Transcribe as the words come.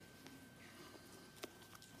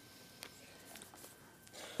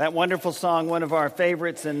That wonderful song, one of our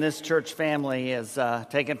favorites in this church family, is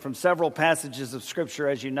taken from several passages of Scripture,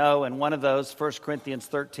 as you know, and one of those, 1 Corinthians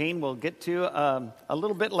 13, we'll get to a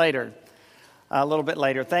little bit later.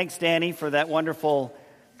 Thanks, Danny, for that wonderful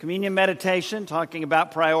communion meditation, talking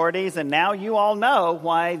about priorities, and now you all know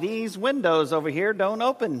why these windows over here don't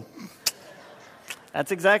open.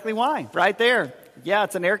 That's exactly why, right there. Yeah,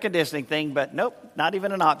 it's an air conditioning thing, but nope, not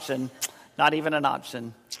even an option. Not even an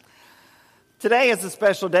option. Today is a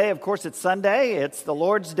special day. Of course, it's Sunday. It's the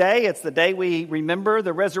Lord's Day. It's the day we remember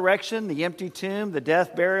the resurrection, the empty tomb, the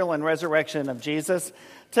death, burial, and resurrection of Jesus.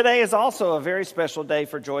 Today is also a very special day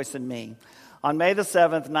for Joyce and me. On May the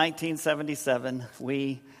 7th, 1977,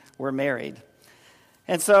 we were married.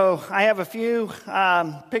 And so I have a few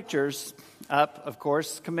pictures up, of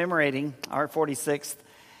course, commemorating our 46th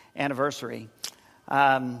anniversary.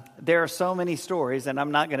 There are so many stories, and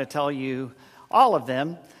I'm not going to tell you all of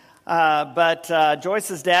them. But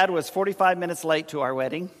Joyce's dad was 45 minutes late to our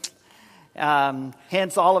wedding.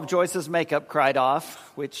 Hence, all of Joyce's makeup cried off,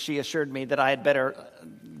 which she assured me that I had better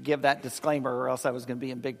give that disclaimer or else I was going to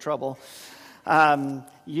be in big trouble.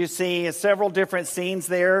 You see several different scenes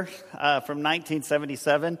there from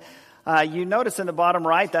 1977. You notice in the bottom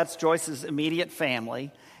right, that's Joyce's immediate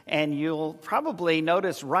family. And you'll probably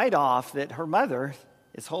notice right off that her mother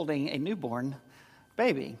is holding a newborn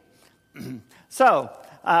baby. So,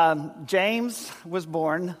 James was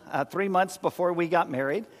born 3 months before we got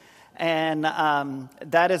married, and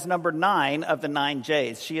that is number 9 of the 9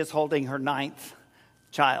 J's. She is holding her 9th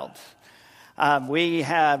child. We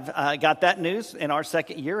have got that news in our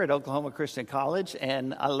second year at Oklahoma Christian College,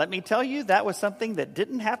 and let me tell you, that was something that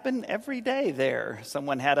didn't happen every day there.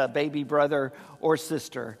 Someone had a baby brother or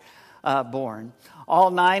sister born.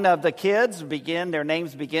 All 9 of the kids their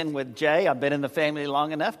names begin with J. I've been in the family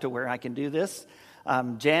long enough to where I can do this.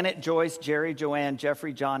 Janet, Joyce, Jerry, Joanne,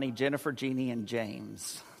 Jeffrey, Johnny, Jennifer, Jeannie, and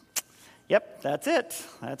James. Yep, that's it.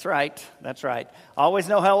 That's right. Always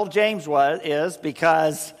know how old James is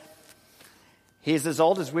because he's as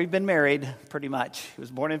old as we've been married, pretty much. He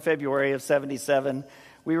was born in February of 77.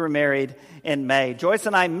 We were married in May. Joyce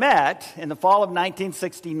and I met in the fall of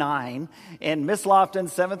 1969 in Miss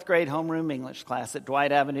Lofton's 7th grade homeroom English class at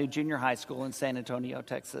Dwight Avenue Junior High School in San Antonio,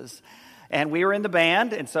 Texas. And we were in the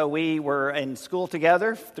band, and so we were in school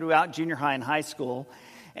together throughout junior high and high school.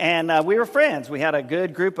 And we were friends. We had a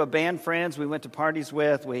good group of band friends we went to parties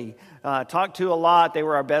with. We talked to a lot. They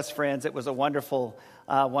were our best friends. It was a wonderful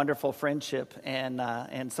friendship.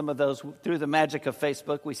 And some of those, through the magic of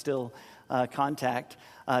Facebook, we still contact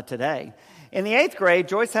today. In the 8th grade,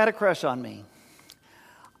 Joyce had a crush on me.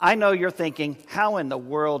 I know you're thinking, how in the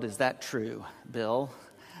world is that true, Bill?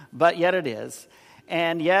 But yet it is.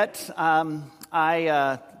 And yet,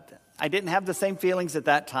 I didn't have the same feelings at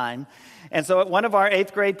that time. And so at one of our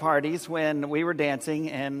 8th grade parties, when we were dancing,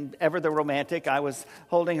 and ever the romantic, I was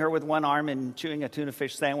holding her with one arm and chewing a tuna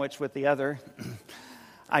fish sandwich with the other.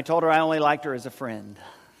 I told her I only liked her as a friend.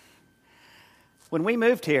 When we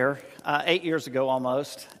moved here, 8 years ago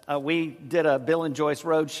almost, we did a Bill and Joyce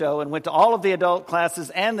road show and went to all of the adult classes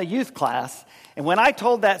and the youth class. And when I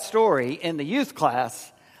told that story in the youth class,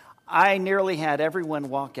 I nearly had everyone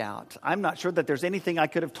walk out. I'm not sure that there's anything I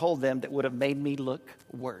could have told them that would have made me look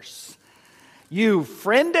worse. You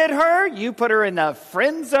friended her? You put her in the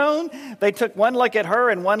friend zone? They took one look at her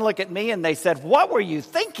and one look at me and they said, "What were you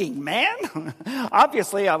thinking, man?"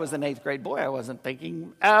 Obviously, I was an 8th grade boy. I wasn't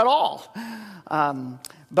thinking at all.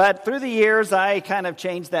 But through the years, I kind of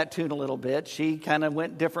changed that tune a little bit. She kind of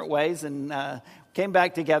went different ways and came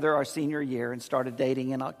back together our senior year and started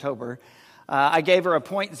dating in October. I gave her a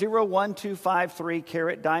 .01253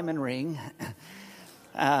 carat diamond ring.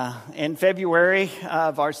 In February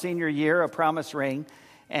of our senior year, a promise ring.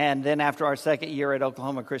 And then after our second year at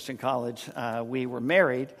Oklahoma Christian College, we were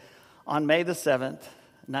married on May the 7th,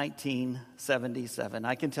 1977.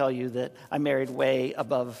 I can tell you that I married way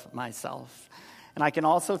above myself. And I can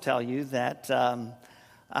also tell you that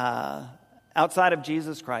outside of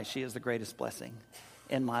Jesus Christ, she is the greatest blessing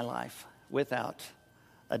in my life, without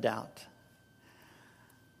a doubt.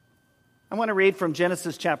 I want to read from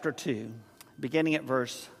Genesis chapter 2, beginning at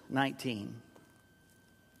verse 19.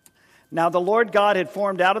 Now the Lord God had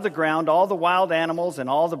formed out of the ground all the wild animals and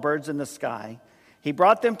all the birds in the sky. He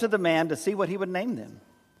brought them to the man to see what he would name them.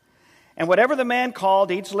 And whatever the man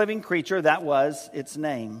called each living creature, that was its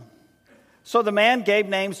name. So the man gave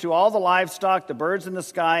names to all the livestock, the birds in the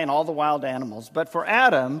sky, and all the wild animals. But for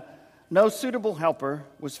Adam, no suitable helper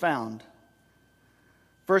was found.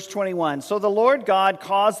 Verse 21, so the Lord God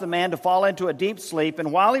caused the man to fall into a deep sleep,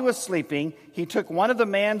 and while he was sleeping, he took one of the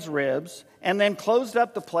man's ribs and then closed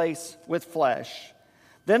up the place with flesh.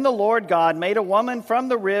 Then the Lord God made a woman from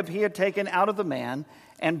the rib he had taken out of the man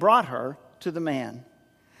and brought her to the man.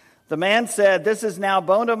 The man said, "This is now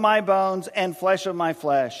bone of my bones and flesh of my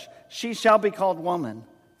flesh. She shall be called woman,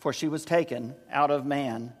 for she was taken out of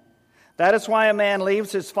man. That is why a man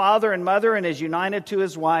leaves his father and mother and is united to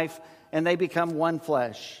his wife, and they become one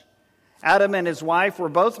flesh. Adam and his wife were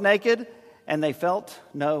both naked, and they felt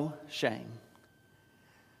no shame."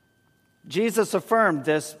 Jesus affirmed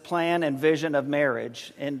this plan and vision of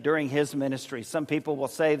marriage during his ministry. Some people will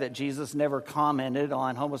say that Jesus never commented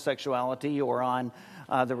on homosexuality or on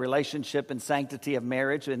the relationship and sanctity of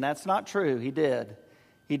marriage, and that's not true. He did.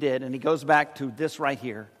 He did, and he goes back to this right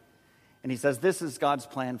here, and he says this is God's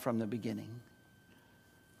plan from the beginning.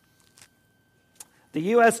 The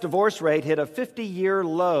U.S. divorce rate hit a 50-year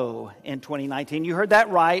low in 2019. You heard that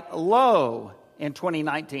right, low in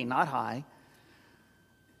 2019, not high.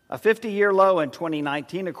 A 50-year low in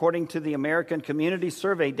 2019, according to the American Community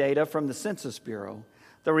Survey data from the Census Bureau.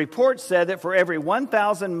 The report said that for every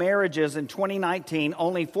 1,000 marriages in 2019,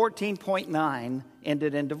 only 14.9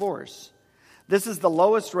 ended in divorce. This is the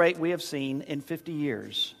lowest rate we have seen in 50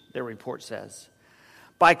 years, their report says.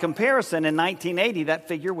 By comparison, in 1980, that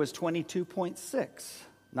figure was 22.6,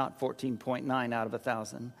 not 14.9 out of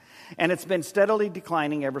 1,000. And it's been steadily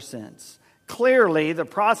declining ever since. Clearly, the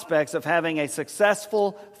prospects of having a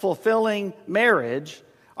successful, fulfilling marriage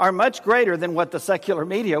are much greater than what the secular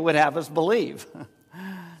media would have us believe.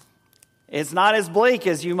 It's not as bleak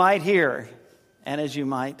as you might hear and as you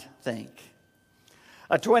might think.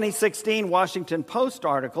 A 2016 Washington Post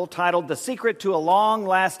article titled "The Secret to a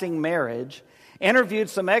Long-Lasting Marriage" interviewed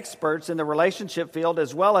some experts in the relationship field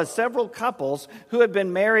as well as several couples who had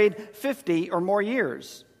been married 50 or more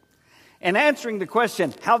years. In answering the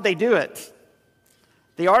question, how'd they do it?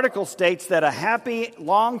 The article states that a happy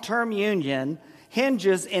long-term union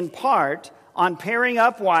hinges in part on pairing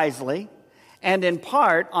up wisely and in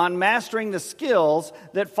part on mastering the skills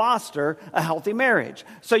that foster a healthy marriage.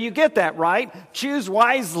 So you get that, right? Choose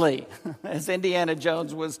wisely, as Indiana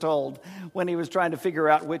Jones was told when he was trying to figure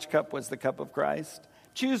out which cup was the cup of Christ.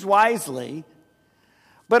 Choose wisely,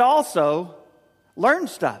 but also learn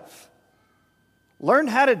stuff. Learn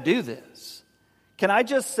how to do this. Can I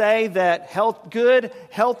just say that good,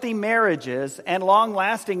 healthy marriages and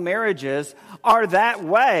long-lasting marriages are that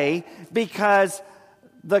way because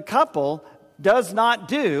the couple does not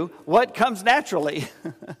do what comes naturally.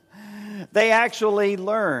 They actually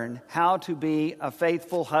learn how to be a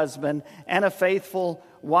faithful husband and a faithful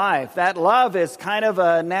wife. That love is kind of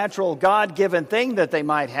a natural God-given thing that they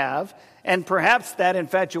might have, and perhaps that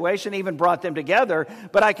infatuation even brought them together,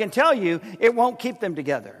 but I can tell you it won't keep them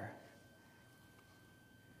together.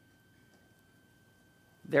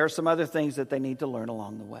 There are some other things that they need to learn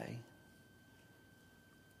along the way.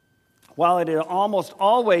 While it almost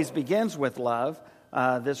always begins with love,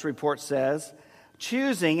 this report says,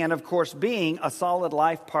 choosing and, of course, being a solid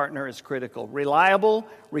life partner is critical. Reliable,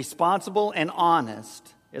 responsible, and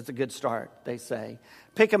honest is a good start, they say.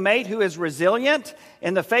 Pick a mate who is resilient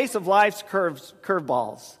in the face of life's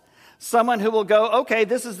curveballs. Someone who will go, okay,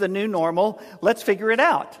 this is the new normal. Let's figure it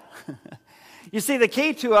out. You see, the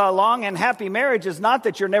key to a long and happy marriage is not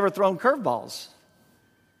that you're never thrown curveballs.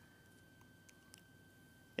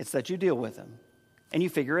 It's that you deal with them and you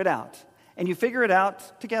figure it out. And you figure it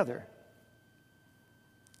out together.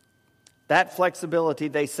 That flexibility,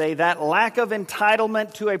 they say, that lack of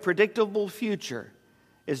entitlement to a predictable future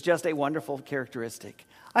is just a wonderful characteristic.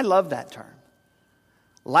 I love that term.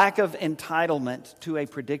 Lack of entitlement to a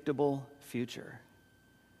predictable future.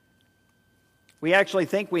 We actually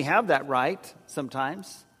think we have that right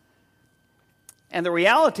sometimes. And the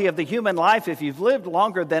reality of the human life, if you've lived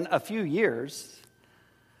longer than a few years,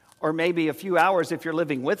 or maybe a few hours if you're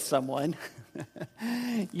living with someone,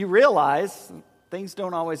 you realize things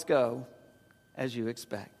don't always go as you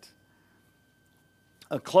expect.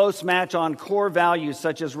 A close match on core values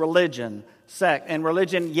such as religion, sex, and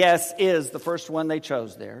religion, yes, is the first one they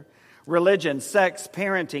chose there. Religion, sex,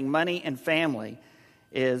 parenting, money, and family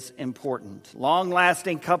is important.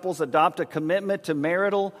 Long-lasting couples adopt a commitment to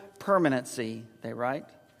marital permanency, they write.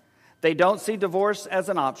 They don't see divorce as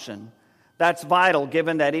an option. That's vital,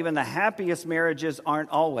 given that even the happiest marriages aren't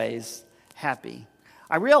always happy.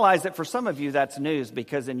 I realize that for some of you that's news,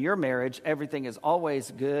 because in your marriage, everything is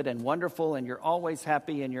always good and wonderful, and you're always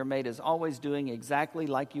happy, and your mate is always doing exactly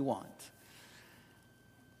like you want.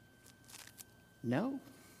 No.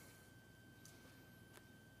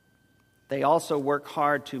 They also work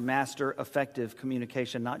hard to master effective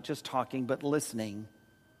communication, not just talking, but listening,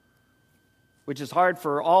 which is hard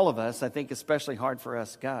for all of us, I think especially hard for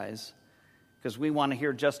us guys. because we want to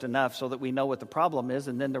hear just enough so that we know what the problem is,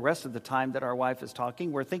 and then the rest of the time that our wife is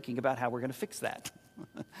talking, we're thinking about how we're going to fix that.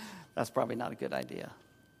 That's probably not a good idea.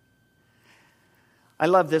 I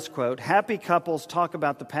love this quote. Happy couples talk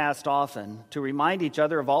about the past often to remind each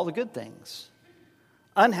other of all the good things.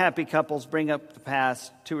 Unhappy couples bring up the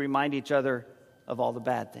past to remind each other of all the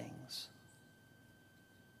bad things.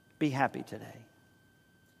 Be happy today.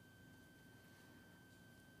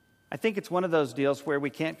 I think it's one of those deals where we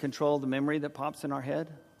can't control the memory that pops in our head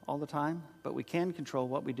all the time, but we can control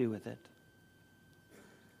what we do with it.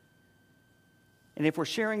 And if we're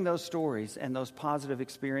sharing those stories and those positive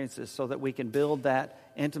experiences so that we can build that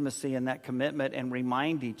intimacy and that commitment and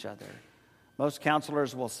remind each other. Most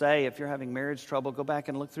counselors will say, if you're having marriage trouble, go back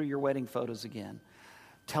and look through your wedding photos again.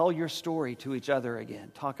 Tell your story to each other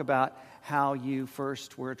again. Talk about how you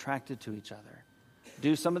first were attracted to each other.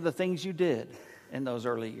 Do some of the things you did in those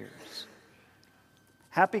early years.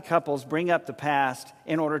 Happy couples bring up the past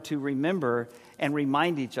in order to remember and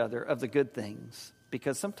remind each other of the good things,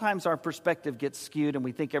 because sometimes our perspective gets skewed and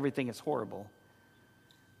we think everything is horrible.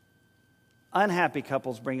 Unhappy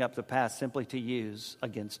couples bring up the past simply to use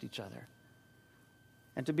against each other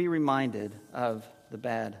and to be reminded of the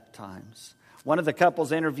bad times. One of the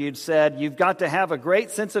couples interviewed said, "You've got to have a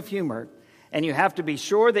great sense of humor, and you have to be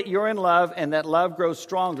sure that you're in love and that love grows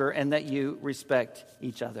stronger and that you respect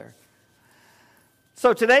each other."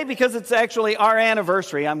 So today, because it's actually our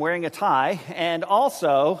anniversary, I'm wearing a tie, and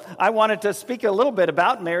also I wanted to speak a little bit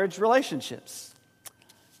about marriage relationships.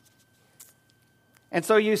 And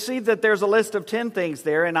so you see that there's a list of 10 things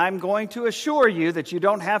there, and I'm going to assure you that you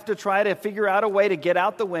don't have to try to figure out a way to get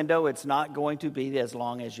out the window. It's not going to be as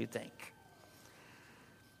long as you think.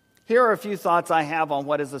 Here are a few thoughts I have on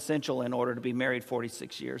what is essential in order to be married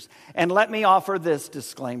 46 years. And let me offer this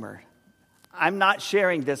disclaimer. I'm not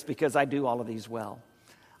sharing this because I do all of these well.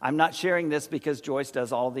 I'm not sharing this because Joyce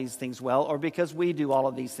does all these things well or because we do all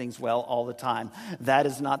of these things well all the time. That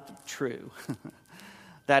is not true.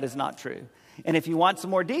 That is not true. And if you want some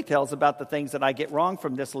more details about the things that I get wrong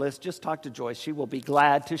from this list, just talk to Joyce. She will be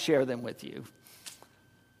glad to share them with you.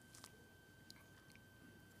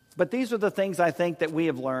 But these are the things I think that we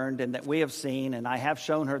have learned and that we have seen, and I have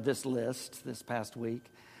shown her this list this past week.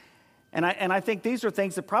 And I think these are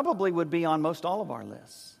things that probably would be on most all of our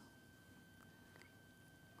lists.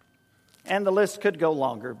 And the list could go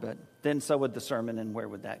longer, but then so would the sermon, and where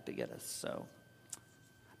would that get us? So,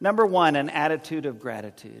 number one, an attitude of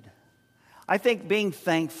gratitude. I think being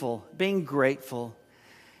thankful, being grateful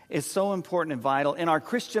is so important and vital in our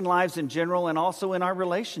Christian lives in general and also in our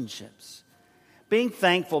relationships. Being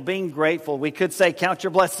thankful, being grateful, we could say count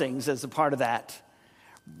your blessings as a part of that.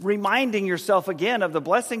 Reminding yourself again of the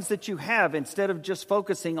blessings that you have instead of just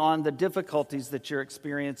focusing on the difficulties that you're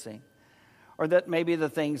experiencing or that maybe the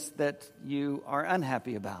things that you are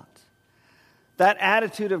unhappy about. That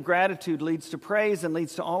attitude of gratitude leads to praise and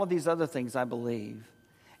leads to all of these other things, I believe.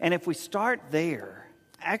 And if we start there,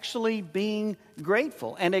 actually being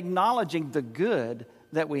grateful and acknowledging the good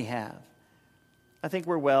that we have, I think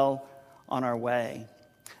we're well on our way.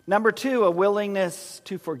 Number two, a willingness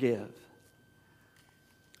to forgive.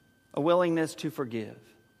 A willingness to forgive.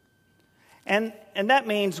 And that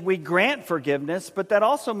means we grant forgiveness, but that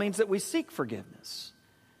also means that we seek forgiveness.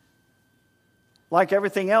 Like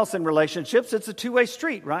everything else in relationships, it's a two-way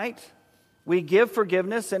street, right? We give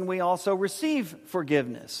forgiveness and we also receive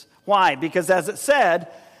forgiveness. Why? Because as it said,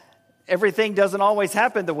 everything doesn't always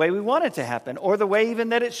happen the way we want it to happen or the way even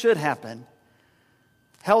that it should happen.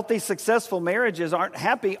 Healthy, successful marriages aren't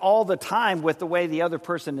happy all the time with the way the other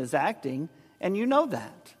person is acting, and you know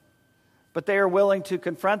that. But they are willing to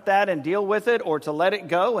confront that and deal with it or to let it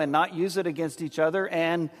go and not use it against each other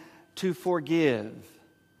and to forgive.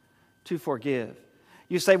 To forgive.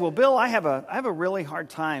 You say, well, Bill, I have a really hard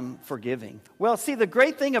time forgiving. Well, see, the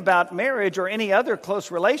great thing about marriage or any other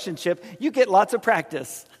close relationship, you get lots of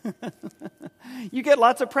practice. You get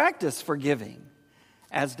lots of practice forgiving,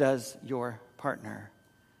 as does your partner.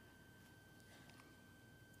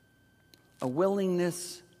 A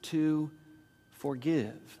willingness to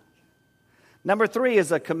forgive. Number three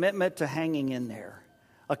is a commitment to hanging in there.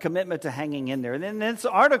 A commitment to hanging in there. And in this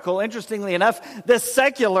article, interestingly enough, this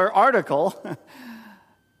secular article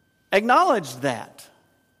acknowledged that.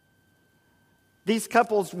 These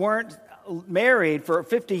couples weren't married for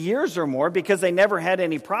 50 years or more because they never had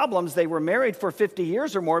any problems. They were married for 50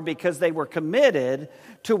 years or more because they were committed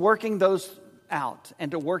to working those out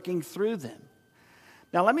and to working through them.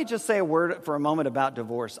 Now, let me just say a word for a moment about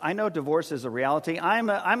divorce. I know divorce is a reality. I'm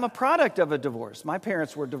a product of a divorce. My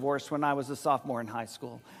parents were divorced when I was a sophomore in high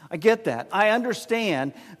school. I get that. I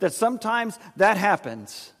understand that sometimes that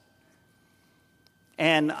happens.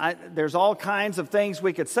 And there's all kinds of things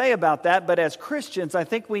we could say about that, but as Christians, I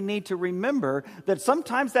think we need to remember that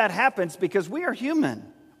sometimes that happens because we are human.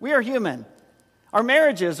 We are human. Our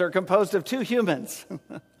marriages are composed of two humans.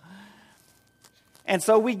 And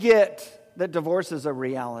so we get that divorce is a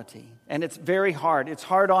reality, and it's very hard. It's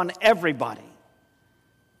hard on everybody.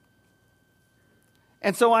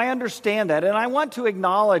 And so I understand that, and I want to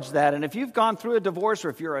acknowledge that. And if you've gone through a divorce, or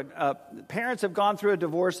if your parents have gone through a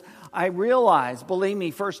divorce, I realize, believe me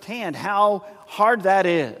firsthand, how hard that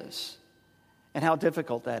is and how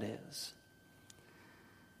difficult that is.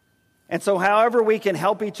 And so however we can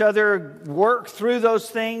help each other work through those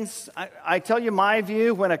things, I tell you my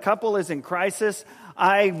view, when a couple is in crisis,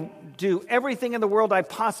 I do everything in the world I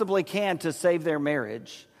possibly can to save their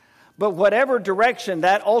marriage. But whatever direction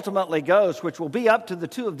that ultimately goes, which will be up to the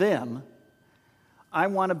two of them, I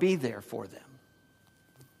want to be there for them.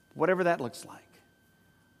 Whatever that looks like.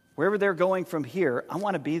 Wherever they're going from here, I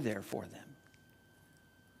want to be there for them.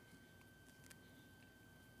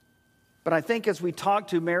 But I think as we talk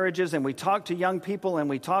to marriages and we talk to young people and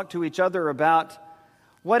we talk to each other about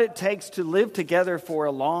what it takes to live together for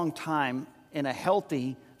a long time in a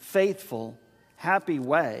healthy, faithful, happy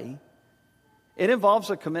way, it involves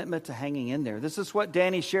a commitment to hanging in there. This is what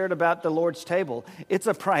Danny shared about the Lord's table. It's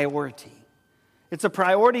a priority. It's a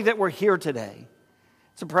priority that we're here today.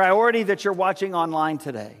 It's a priority that you're watching online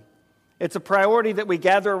today. It's a priority that we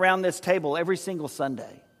gather around this table every single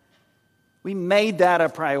Sunday. We made that a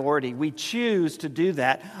priority. We choose to do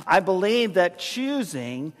that. I believe that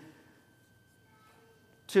choosing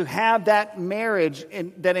to have that marriage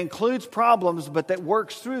that includes problems but that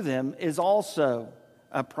works through them is also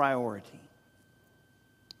a priority.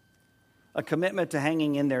 A commitment to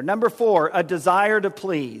hanging in there. Number 4, a desire to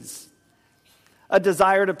please. A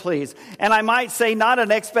desire to please. And I might say not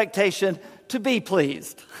an expectation to be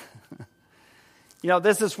pleased. You know,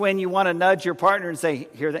 this is when you want to nudge your partner and say,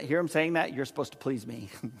 hear him saying that? You're supposed to please me.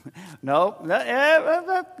 No,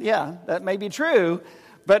 yeah, that may be true.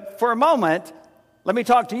 But for a moment, let me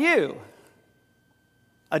talk to you.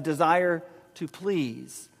 A desire to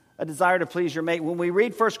please. A desire to please your mate. When we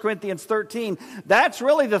read 1 Corinthians 13, that's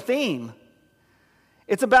really the theme.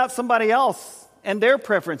 It's about somebody else and their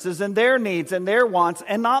preferences and their needs and their wants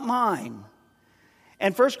and not mine.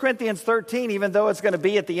 And 1 Corinthians 13, even though it's going to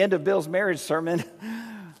be at the end of Bill's marriage sermon,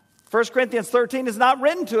 1 Corinthians 13 is not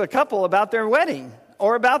written to a couple about their wedding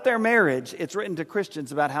or about their marriage. It's written to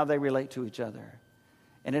Christians about how they relate to each other.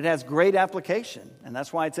 And it has great application, and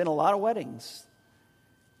that's why it's in a lot of weddings.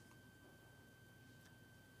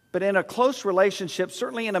 But in a close relationship,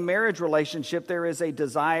 certainly in a marriage relationship, there is a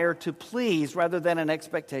desire to please rather than an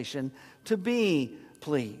expectation to be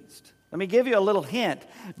pleased. Let me give you a little hint.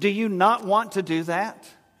 Do you not want to do that?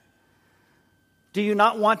 Do you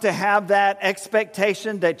not want to have that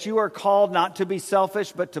expectation that you are called not to be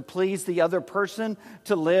selfish, but to please the other person,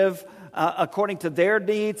 to live according to their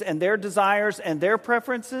needs and their desires and their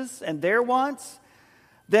preferences and their wants?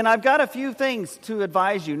 Then I've got a few things to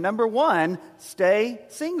advise you. Number 1, stay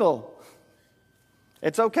single.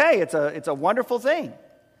 It's okay. It's a wonderful thing.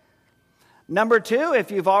 Number 2,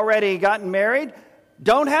 if you've already gotten married,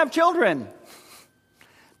 don't have children.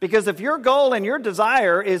 Because if your goal and your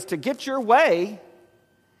desire is to get your way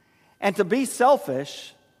and to be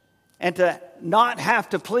selfish and to not have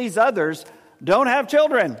to please others, don't have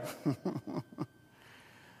children.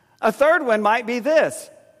 A third one might be this.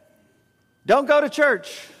 Don't go to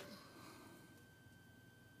church.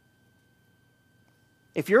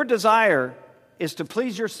 If your desire is to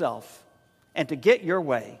please yourself and to get your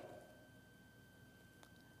way,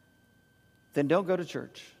 then don't go to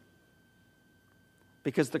church.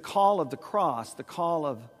 Because the call of the cross, the call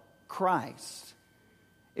of Christ,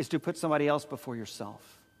 is to put somebody else before yourself.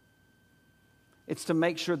 It's to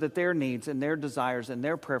make sure that their needs and their desires and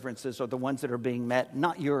their preferences are the ones that are being met,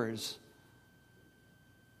 not yours.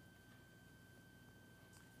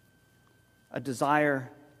 A desire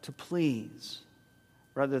to please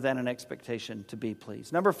rather than an expectation to be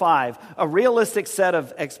pleased. Number 5, a realistic set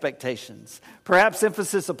of expectations. Perhaps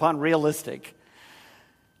emphasis upon realistic.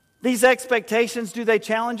 These expectations, do they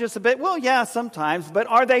challenge us a bit? Well, yeah, sometimes, but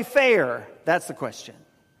are they fair? That's the question.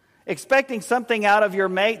 Expecting something out of your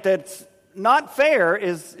mate that's not fair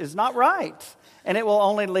is not right, and it will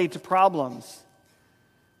only lead to problems.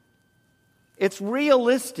 It's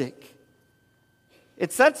realistic.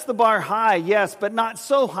 It sets the bar high, yes, but not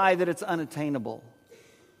so high that it's unattainable.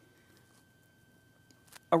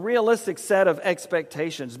 A realistic set of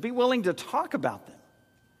expectations. Be willing to talk about them.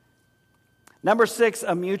 Number 6,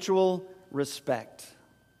 a mutual respect.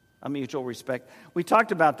 A mutual respect. We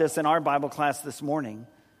talked about this in our Bible class this morning.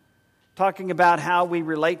 talking about how we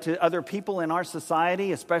relate to other people in our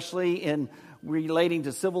society, especially in relating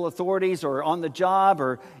to civil authorities or on the job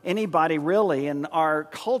or anybody really in our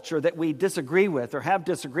culture that we disagree with or have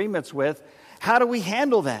disagreements with. How do we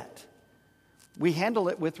handle that? We handle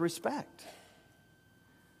it with respect.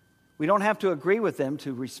 We don't have to agree with them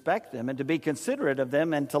to respect them and to be considerate of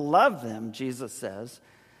them and to love them, Jesus says.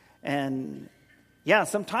 And yeah,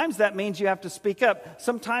 sometimes that means you have to speak up.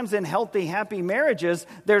 Sometimes in healthy, happy marriages,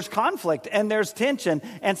 there's conflict and there's tension.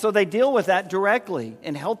 And so they deal with that directly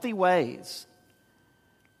in healthy ways.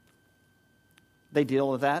 They deal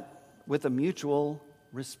with that with a mutual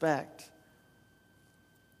respect.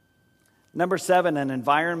 Number 7, an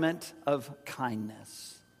environment of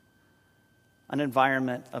kindness. An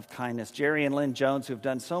environment of kindness. Jerry and Lynn Jones, who have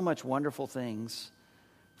done so much wonderful things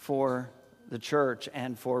for the church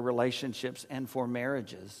and for relationships and for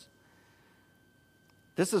marriages.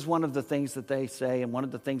 This is one of the things that they say and one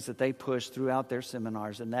of the things that they push throughout their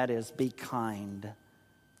seminars, and that is be kind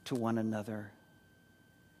to one another.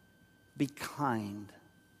 Be kind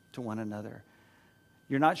to one another.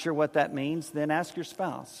 You're not sure what that means? Then ask your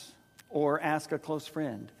spouse or ask a close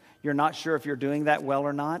friend. You're not sure if you're doing that well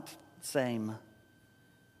or not? Same.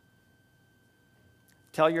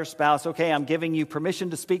 Tell your spouse, okay, I'm giving you permission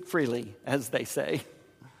to speak freely, as they say.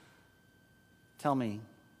 Tell me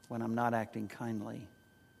when I'm not acting kindly.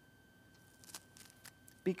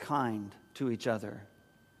 Be kind to each other.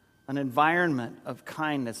 An environment of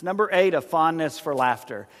kindness. Number 8, a fondness for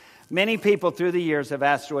laughter. Many people through the years have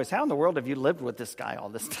asked Joyce, how in the world have you lived with this guy all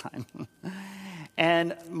this time?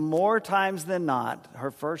 And more times than not,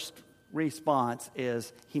 her first response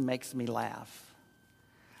is, he makes me laugh.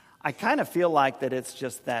 I kind of feel like that it's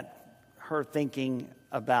just that her thinking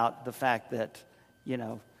about the fact that,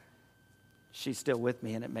 she's still with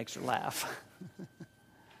me and it makes her laugh.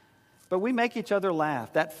 But we make each other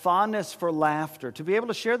laugh. That fondness for laughter, to be able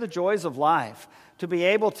to share the joys of life, to be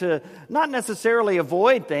able to not necessarily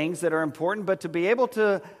avoid things that are important, but to be able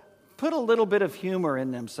to put a little bit of humor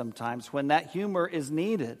in them sometimes when that humor is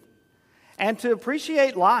needed. And to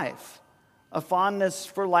appreciate life. A fondness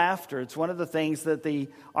for laughter. It's one of the things that the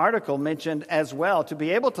article mentioned as well. To be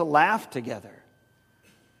able to laugh together.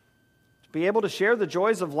 To be able to share the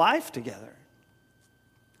joys of life together.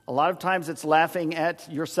 A lot of times it's laughing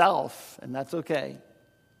at yourself, and that's okay.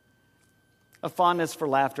 A fondness for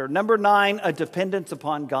laughter. Number 9, a dependence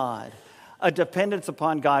upon God. A dependence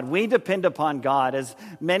upon God. We depend upon God. As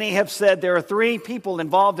many have said, there are 3 people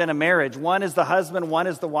involved in a marriage. One is the husband, one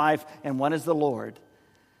is the wife, and one is the Lord.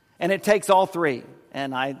 And it takes all 3,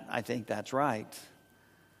 and I think that's right.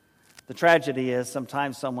 The tragedy is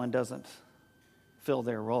sometimes someone doesn't fill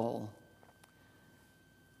their role,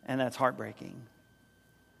 and that's heartbreaking.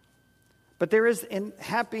 But there is, in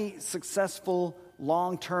happy, successful,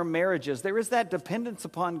 long-term marriages, there is that dependence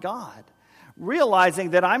upon God.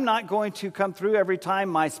 Realizing that I'm not going to come through every time,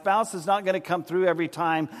 my spouse is not going to come through every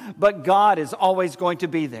time, but God is always going to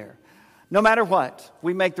be there. No matter what,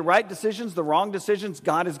 we make the right decisions, the wrong decisions,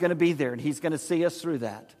 God is going to be there and He's going to see us through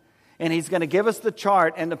that. And He's going to give us the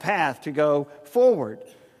chart and the path to go forward.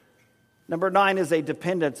 Number 9 is a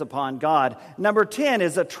dependence upon God. Number 10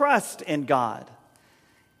 is a trust in God.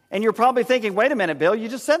 And you're probably thinking, wait a minute, Bill, you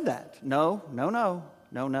just said that. No.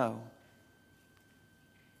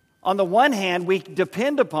 On the one hand, we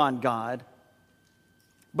depend upon God,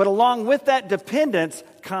 but along with that dependence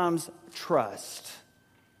comes trust.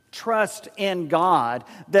 Trust in God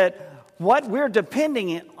that what we're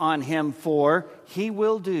depending on Him for, He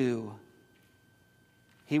will do.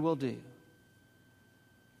 He will do.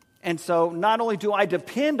 And so not only do I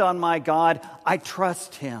depend on my God, I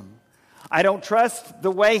trust Him. I don't trust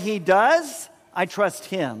the way He does, I trust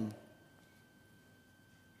Him.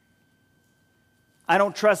 I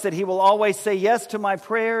don't trust that He will always say yes to my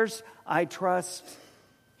prayers, I trust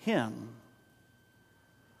Him.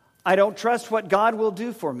 I don't trust what God will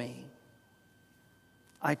do for me.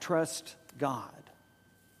 I trust God.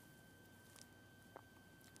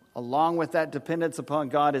 Along with that dependence upon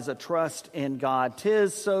God is a trust in God.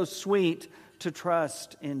 'Tis so sweet to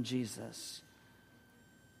trust in Jesus.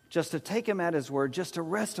 Just to take Him at His word, just to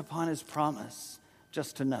rest upon His promise,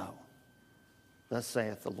 just to know, thus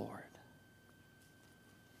saith the Lord.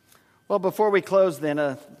 Well, before we close then,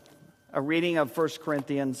 a reading of 1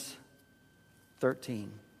 Corinthians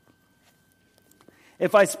 13.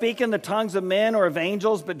 If I speak in the tongues of men or of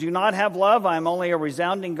angels, but do not have love, I am only a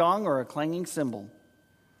resounding gong or a clanging cymbal.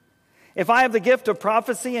 If I have the gift of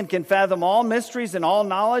prophecy and can fathom all mysteries and all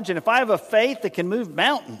knowledge, and if I have a faith that can move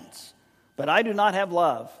mountains, but I do not have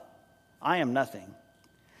love, I am nothing.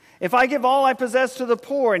 If I give all I possess to the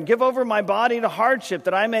poor and give over my body to hardship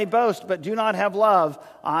that I may boast, but do not have love,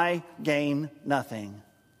 I gain nothing.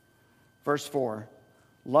 Verse 4,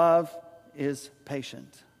 love is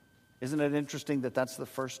patient. Isn't it interesting that that's the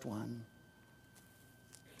first one?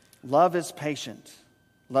 Love is patient.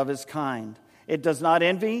 Love is kind. It does not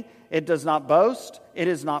envy. It does not boast. It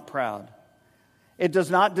is not proud. It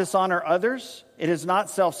does not dishonor others. It is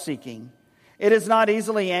not self-seeking. It is not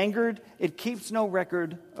easily angered. It keeps no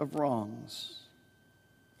record of wrongs.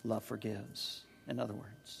 Love forgives, in other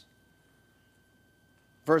words.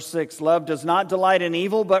 Verse 6, love does not delight in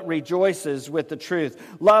evil, but rejoices with the truth.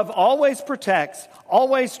 Love always protects,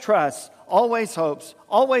 always trusts, always hopes,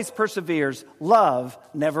 always perseveres. Love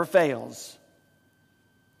never fails.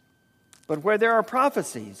 But where there are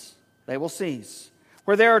prophecies, they will cease.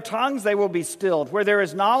 Where there are tongues, they will be stilled. Where there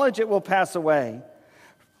is knowledge, it will pass away.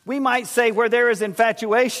 We might say where there is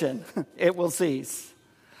infatuation, it will cease.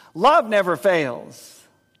 Love never fails.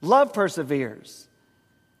 Love perseveres.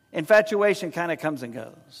 Infatuation kind of comes and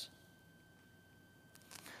goes.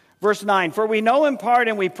 Verse 9, for we know in part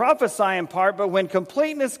and we prophesy in part, but when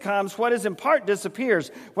completeness comes, what is in part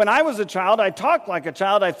disappears. When I was a child, I talked like a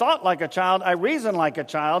child, I thought like a child, I reasoned like a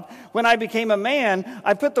child. When I became a man,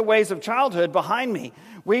 I put the ways of childhood behind me.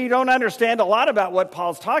 We don't understand a lot about what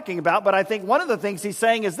Paul's talking about, but I think one of the things he's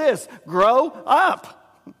saying is this: grow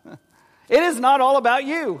up. It is not all about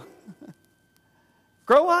you.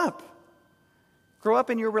 Grow up. Grow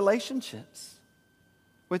up in your relationships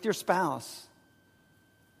with your spouse,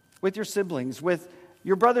 with your siblings, with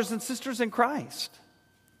your brothers and sisters in Christ.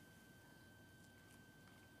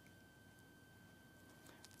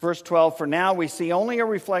 Verse 12, for now we see only a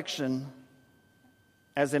reflection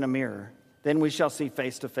as in a mirror. Then we shall see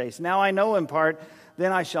face to face. Now I know in part,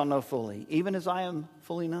 then I shall know fully, even as I am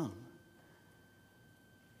fully known.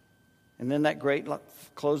 And then that great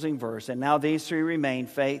closing verse, and now these three remain,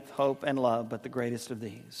 faith, hope, and love, but the greatest of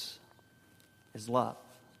these is love.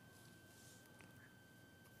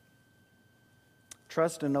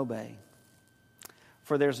 Trust and obey,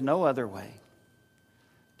 for there's no other way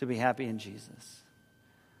to be happy in Jesus.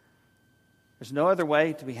 There's no other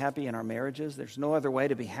way to be happy in our marriages. There's no other way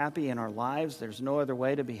to be happy in our lives. There's no other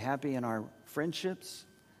way to be happy in our friendships.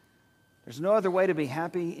 There's no other way to be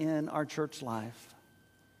happy in our church life.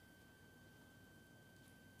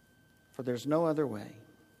 For there's no other way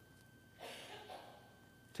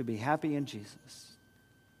to be happy in Jesus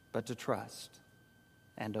but to trust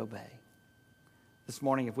and obey. This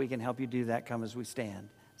morning, if we can help you do that, come as we stand,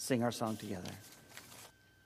 sing our song together.